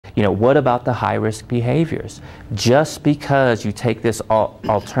You know, what about the high-risk behaviors? Just because you take this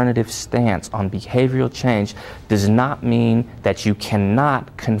alternative stance on behavioral change does not mean that you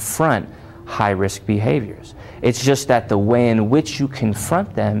cannot confront high-risk behaviors. It's just that the way in which you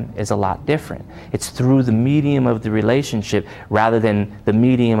confront them is a lot different. It's through the medium of the relationship rather than the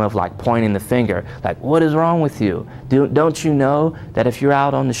medium of like pointing the finger, like, what is wrong with you? Don't you know that if you're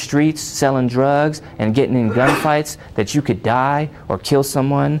out on the streets selling drugs and getting in gunfights that you could die or kill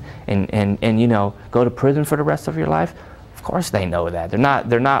someone and you know, go to prison for the rest of your life? Of course they know that.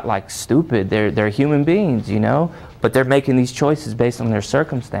 They're not like stupid. They're human beings, you know? But they're making these choices based on their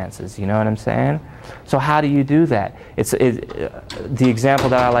circumstances, you know what I'm saying? So how do you do that? The example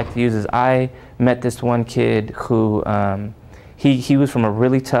that I like to use is I met this one kid who, he was from a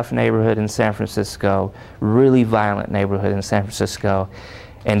really tough neighborhood in San Francisco, really violent neighborhood in San Francisco,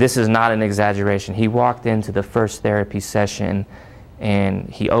 and this is not an exaggeration. He walked into the first therapy session and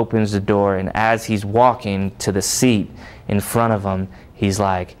he opens the door, and as he's walking to the seat in front of him, he's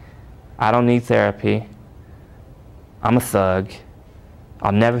like, I don't need therapy. I'm a thug.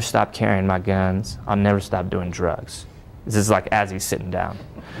 I'll never stop carrying my guns. I'll never stop doing drugs. This is like as he's sitting down.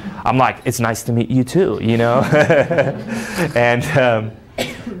 I'm like, it's nice to meet you too, you know?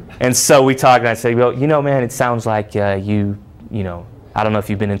 And so we talk and I say, well, you know, man, it sounds like you know, I don't know if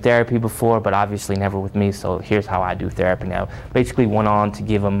you've been in therapy before, but obviously never with me, so here's how I do therapy now. Basically went on to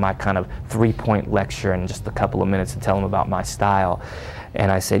give him my kind of 3-point lecture in just a couple of minutes to tell him about my style. And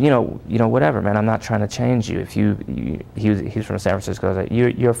I said, you know, whatever, man. I'm not trying to change you. If he's from San Francisco. I was like,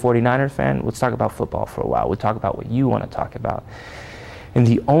 you're a 49ers fan? Let's talk about football for a while. We'll talk about what you want to talk about. And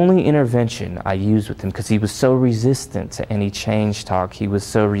the only intervention I used with him, because he was so resistant to any change talk, he was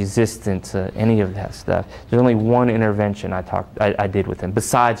so resistant to any of that stuff. There's only one intervention I did with him,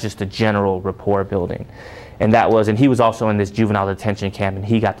 besides just a general rapport building. And that was, and he was also in this juvenile detention camp, and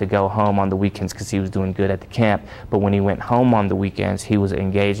he got to go home on the weekends because he was doing good at the camp. But when he went home on the weekends, he was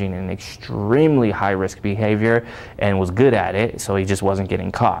engaging in extremely high-risk behavior and was good at it, so he just wasn't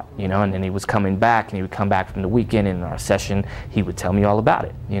getting caught, you know. And then he was coming back, and he would come back from the weekend, and in our session, he would tell me all about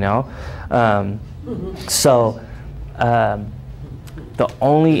it, you know. The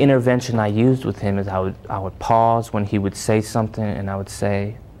only intervention I used with him is I would pause when he would say something, and I would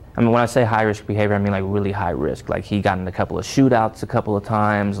say, I mean, when I say high-risk behavior, I mean like really high risk. Like he got in a couple of shootouts a couple of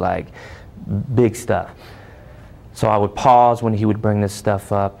times, like big stuff. So I would pause when he would bring this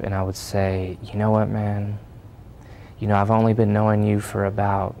stuff up, and I would say, you know what, man? You know, I've only been knowing you for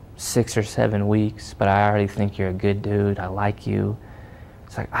about 6 or 7 weeks, but I already think you're a good dude. I like you.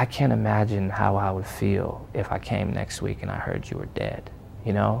 It's like, I can't imagine how I would feel if I came next week and I heard you were dead.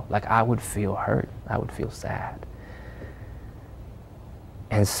 You know, like I would feel hurt. I would feel sad.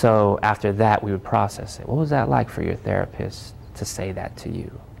 And so after that, we would process it. What was that like for your therapist to say that to you?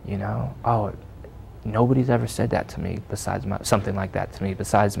 You know, oh, nobody's ever said that to me besides something like that to me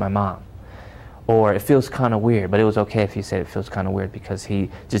besides my mom. Or it feels kind of weird, but it was okay if he said it feels kind of weird because he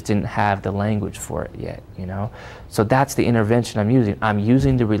just didn't have the language for it yet, you know? So that's the intervention I'm using. I'm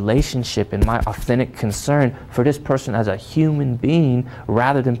using the relationship and my authentic concern for this person as a human being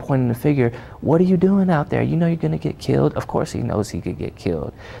rather than pointing the finger. What are you doing out there? You know you're going to get killed? Of course he knows he could get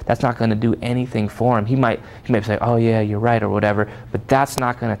killed. That's not going to do anything for him. He might say, oh yeah, you're right or whatever, but that's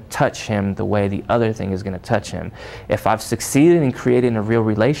not going to touch him the way the other thing is going to touch him. If I've succeeded in creating a real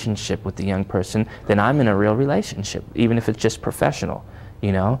relationship with the young person, then I'm in a real relationship, even if it's just professional.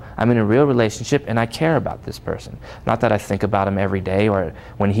 You know, I'm in a real relationship and I care about this person. Not that I think about him every day or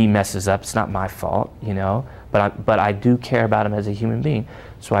when he messes up, it's not my fault, you know, but I do care about him as a human being.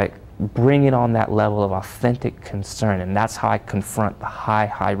 So I bring it on that level of authentic concern, and that's how I confront the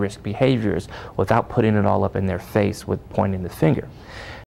high risk behaviors without putting it all up in their face with pointing the finger.